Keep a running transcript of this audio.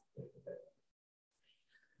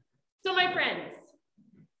my friends,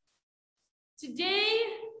 today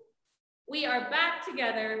we are back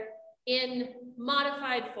together in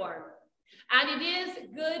modified form, and it is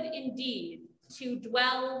good indeed to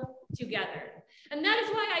dwell together. And that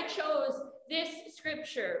is why I chose this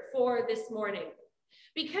scripture for this morning,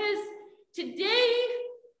 because today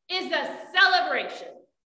is a celebration.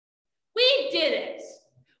 We did it.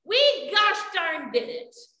 We gosh darn did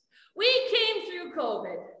it. We came through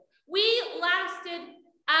COVID. We lasted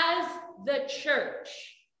as the church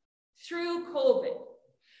through COVID,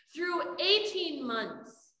 through 18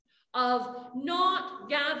 months of not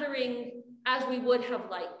gathering as we would have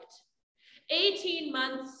liked. 18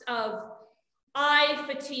 months of eye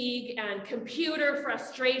fatigue and computer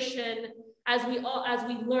frustration as we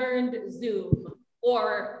learned Zoom,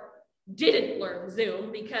 or didn't learn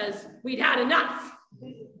Zoom because we'd had enough.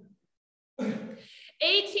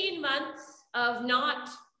 18 months of not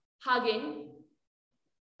hugging,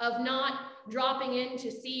 of not dropping in to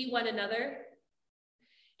see one another.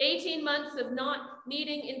 18 months of not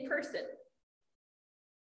meeting in person.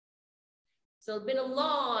 So it's been a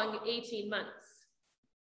long 18 months.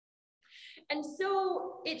 And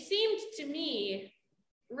so it seemed to me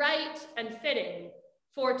right and fitting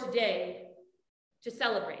for today to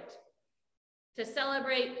celebrate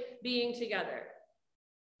being together.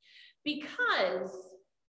 Because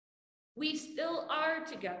we still are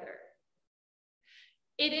together.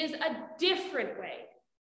 It is a different way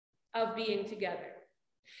of being together.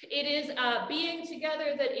 It is a being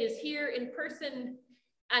together that is here in person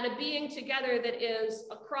and a being together that is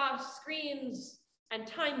across screens and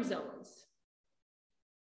time zones.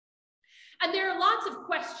 And there are lots of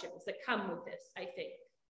questions that come with this, I think.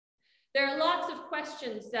 There are lots of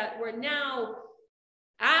questions that we're now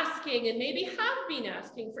asking, and maybe have been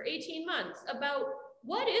asking for 18 months, about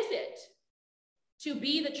what is it to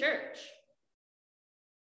be the church?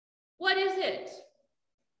 What is it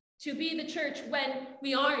to be the church when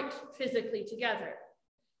we aren't physically together,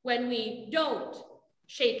 when we don't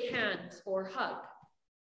shake hands or hug?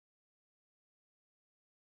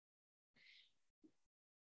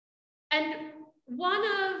 And one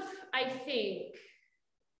of, I think,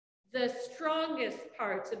 the strongest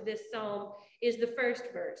parts of this psalm is the first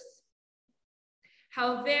verse.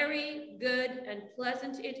 How very good and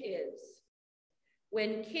pleasant it is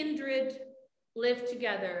when kindred live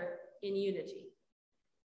together in unity.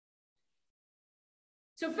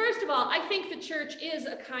 So first of all, I think the church is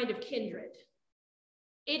a kind of kindred.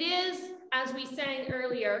 It is, as we sang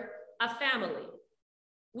earlier, a family.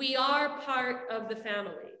 We are part of the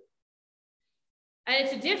family. And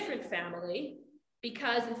it's a different family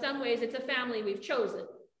because in some ways it's a family we've chosen.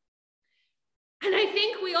 And I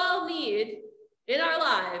think we all need in our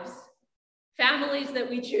lives families that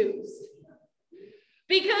we choose.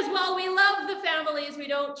 Because while we love the families we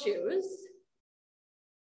don't choose,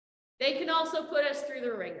 they can also put us through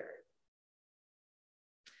the ringer.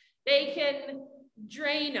 They can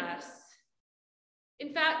drain us.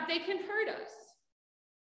 In fact, they can hurt us,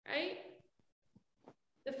 right?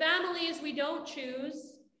 The families we don't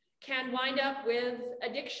choose can wind up with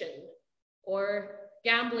addiction or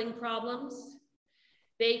gambling problems.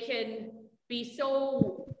 They can be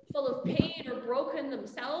so full of pain or broken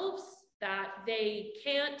themselves that they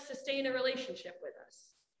can't sustain a relationship with us.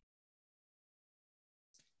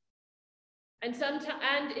 And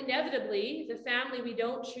inevitably, the family we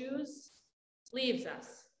don't choose leaves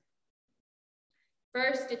us.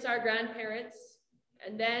 First, it's our grandparents,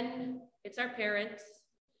 and then it's our parents,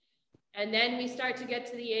 and then we start to get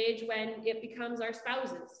to the age when it becomes our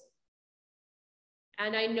spouses.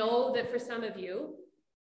 And I know that for some of you,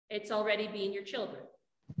 it's already been your children.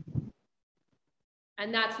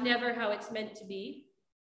 And that's never how it's meant to be.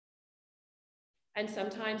 And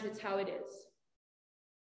sometimes it's how it is.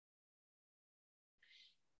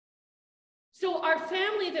 So our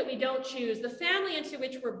family that we don't choose, the family into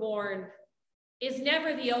which we're born, is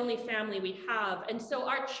never the only family we have. And so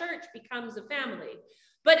our church becomes a family.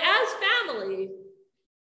 But as family,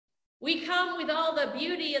 we come with all the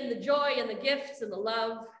beauty and the joy and the gifts and the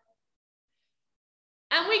love.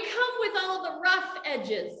 And we come with all the rough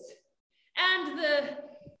edges and the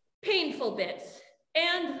painful bits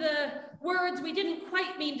and the words we didn't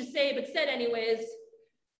quite mean to say but said anyways,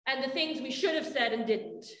 and the things we should have said and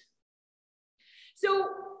didn't. So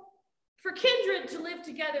for kindred to live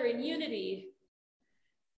together in unity,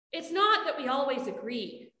 it's not that we always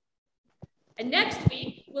agree. And next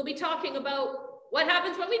week, we'll be talking about what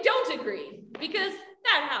happens when we don't agree, because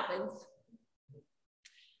that happens.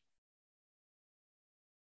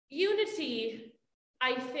 Unity,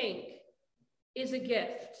 I think, is a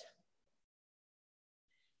gift.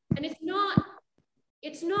 And it's not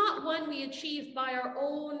It's not one we achieve by our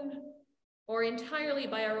own or entirely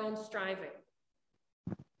by our own striving.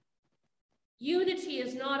 Unity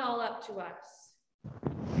is not all up to us.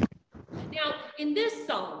 Now, in this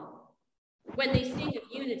psalm, when they sing of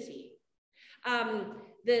unity,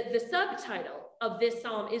 the subtitle of this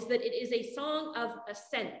psalm is that it is a song of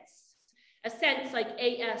ascent like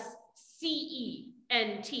A-S-C-E-N-T,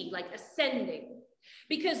 like ascending,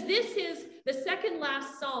 because this is the second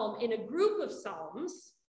last psalm in a group of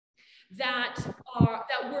psalms that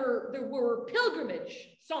were pilgrimage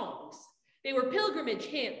songs. They were pilgrimage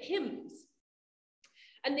hymns,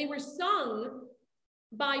 and they were sung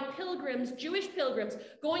by pilgrims, Jewish pilgrims,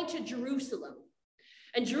 going to Jerusalem.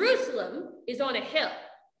 And Jerusalem is on a hill,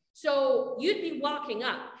 so you'd be walking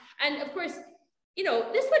up. And of course,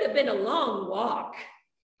 this would have been a long walk.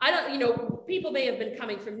 People may have been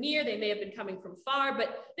coming from near, they may have been coming from far,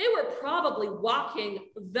 but they were probably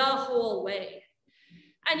walking the whole way.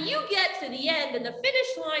 And you get to the end and the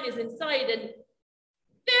finish line is in sight and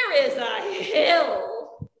there is a hill.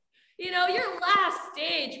 Your last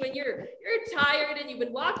stage when you're tired and you've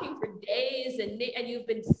been walking for days and you've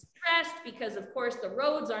been stressed because of course the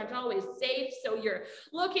roads aren't always safe. So you're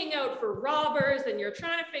looking out for robbers and you're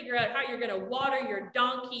trying to figure out how you're going to water your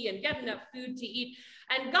donkey and get enough food to eat.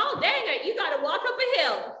 And god dang it, you got to walk up a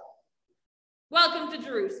hill. Welcome to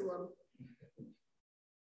Jerusalem.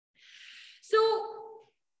 So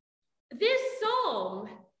this psalm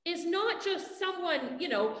is not just someone,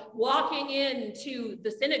 walking into the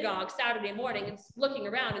synagogue Saturday morning and looking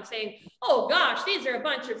around and saying, oh gosh, these are a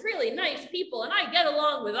bunch of really nice people and I get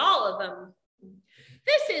along with all of them.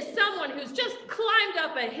 This is someone who's just climbed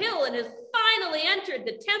up a hill and has finally entered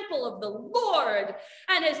the temple of the Lord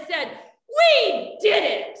and has said, we did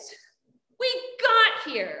it. We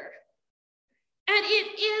got here. And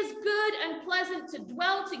it is good and pleasant to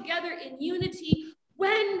dwell together in unity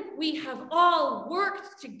when we have all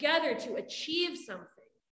worked together to achieve something,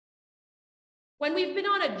 when we've been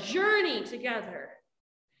on a journey together,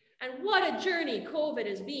 and what a journey COVID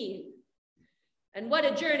has been, and what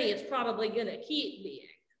a journey it's probably going to keep being.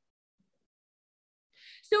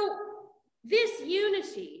 So this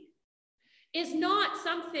unity is not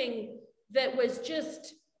something that was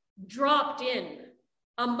just dropped in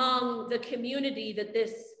among the community that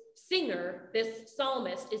this singer, this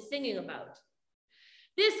psalmist is singing about.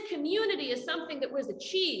 This community is something that was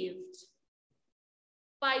achieved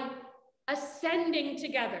by ascending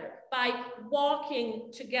together, by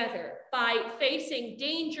walking together, by facing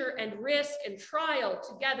danger and risk and trial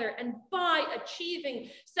together, and by achieving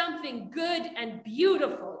something good and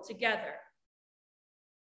beautiful together.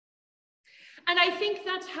 And I think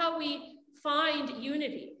that's how we find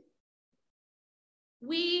unity.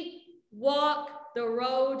 We walk the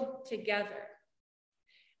road together.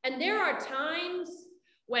 And there are times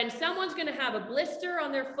when someone's going to have a blister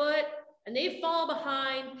on their foot and they fall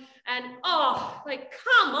behind and,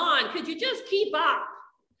 come on, could you just keep up?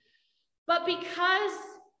 But because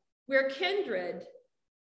we're kindred,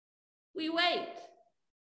 we wait.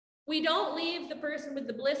 We don't leave the person with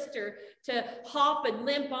the blister to hop and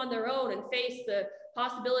limp on their own and face the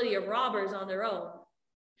possibility of robbers on their own.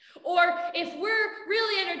 Or if we're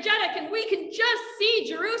really energetic and we can just see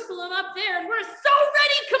Jerusalem up there and we're so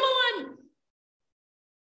ready, come on.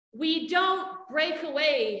 We don't break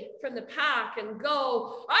away from the pack and go,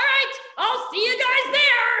 all right, I'll see you guys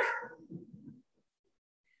there.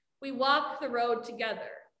 We walk the road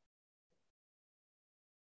together.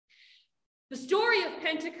 The story of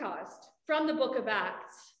Pentecost from the book of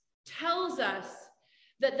Acts tells us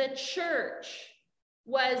that the church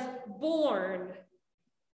was born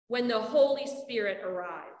when the Holy Spirit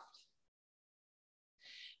arrived.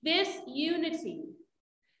 This unity,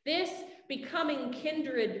 this becoming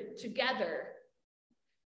kindred together,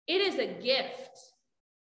 it is a gift.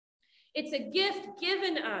 It's a gift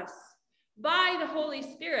given us by the Holy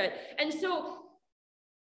Spirit. And so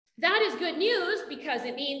that is good news because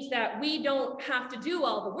it means that we don't have to do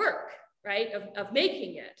all the work, right, of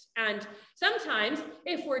making it. And sometimes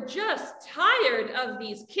if we're just tired of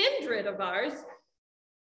these kindred of ours,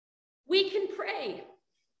 we can pray.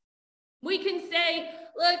 We can say,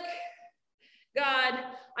 look, God,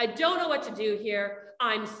 I don't know what to do here.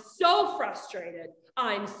 I'm so frustrated.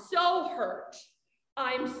 I'm so hurt.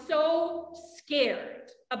 I'm so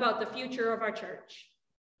scared about the future of our church.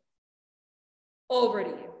 Over to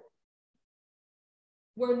you.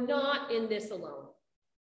 We're not in this alone.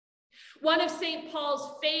 One of St.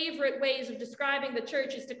 Paul's favorite ways of describing the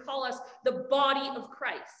church is to call us the body of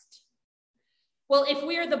Christ. Well, if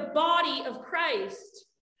we are the body of Christ,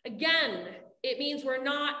 again, it means we're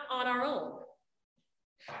not on our own.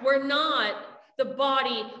 We're not the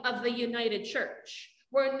body of the United Church.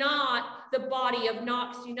 We're not the body of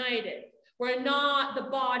Knox United. We're not the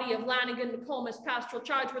body of Lanigan Nokomis Pastoral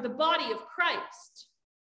Charge. We're the body of Christ.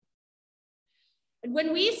 And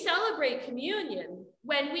when we celebrate communion,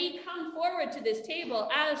 when we come forward to this table,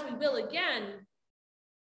 as we will again,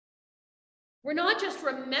 we're not just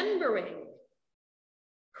remembering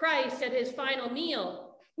Christ at his final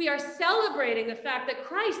meal. We are celebrating the fact that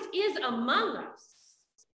Christ is among us.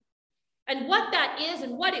 And what that is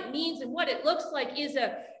and what it means and what it looks like is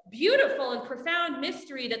a beautiful and profound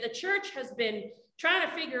mystery that the church has been trying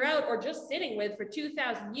to figure out or just sitting with for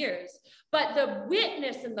 2,000 years. But the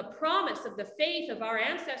witness and the promise of the faith of our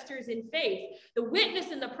ancestors in faith, the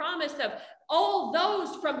witness and the promise of all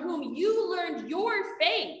those from whom you learned your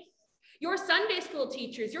faith, your Sunday school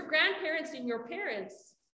teachers, your grandparents and your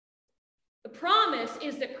parents, the promise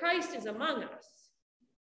is that Christ is among us.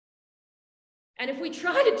 And if we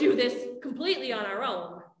try to do this completely on our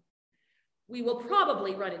own, we will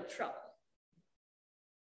probably run into trouble.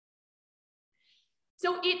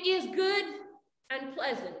 So it is good and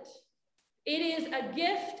pleasant. It is a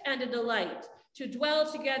gift and a delight to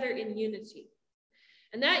dwell together in unity.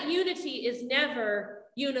 And that unity is never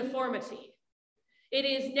uniformity. It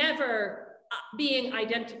is never being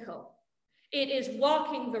identical. It is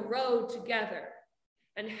walking the road together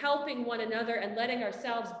and helping one another and letting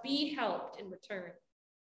ourselves be helped in return.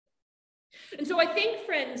 And so I think,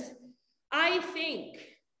 friends,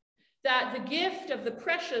 that the gift of the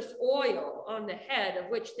precious oil on the head of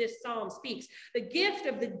which this psalm speaks, the gift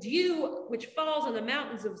of the dew which falls on the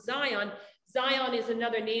mountains of Zion, Zion is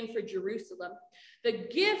another name for Jerusalem, the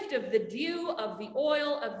gift of the dew, of the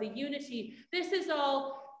oil, of the unity, this is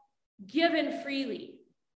all given freely.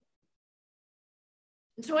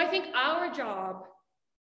 And so I think our job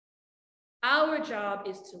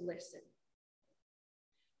is to listen.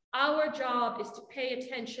 Our job is to pay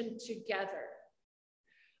attention together.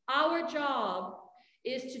 Our job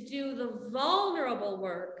is to do the vulnerable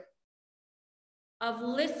work of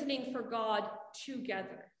listening for God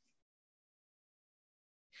together.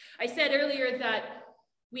 I said earlier that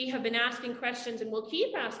we have been asking questions and we'll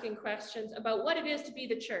keep asking questions about what it is to be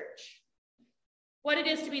the church. What it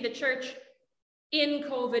is to be the church in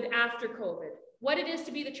COVID, after COVID. What it is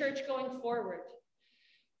to be the church going forward.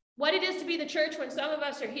 What it is to be the church when some of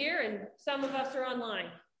us are here and some of us are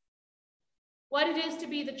online. What it is to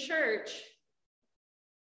be the church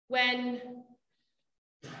when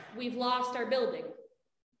we've lost our building.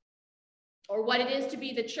 Or what it is to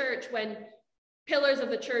be the church when pillars of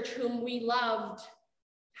the church whom we loved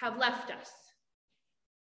have left us.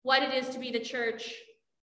 What it is to be the church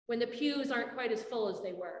when the pews aren't quite as full as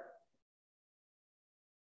they were.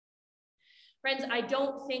 Friends, I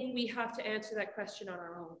don't think we have to answer that question on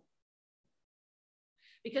our own.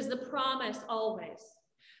 Because the promise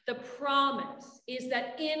is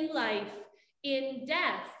that in life, in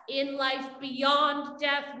death, in life beyond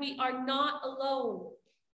death, we are not alone.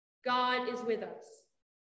 God is with us.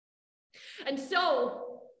 And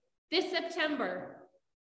so, this September,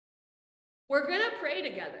 we're going to pray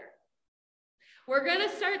together. We're going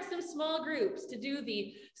to start some small groups to do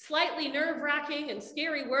the slightly nerve-wracking and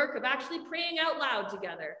scary work of actually praying out loud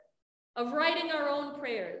together, of writing our own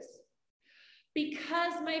prayers.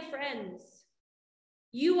 Because, my friends,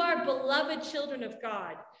 you are beloved children of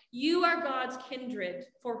God. You are God's kindred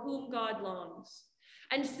for whom God longs.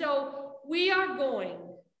 And so we are going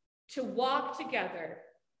to walk together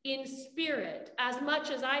in spirit as much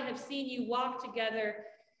as I have seen you walk together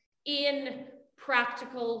in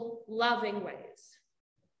practical, loving ways.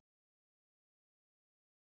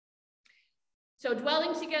 So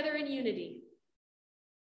dwelling together in unity.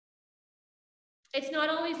 It's not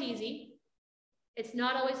always easy. It's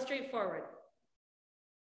not always straightforward.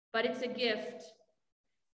 But it's a gift.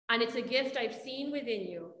 And it's a gift I've seen within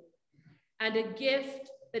you. And a gift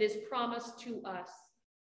that is promised to us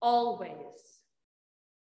always.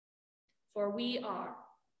 For we are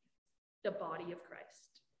the body of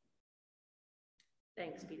Christ.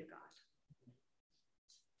 Thanks be to God.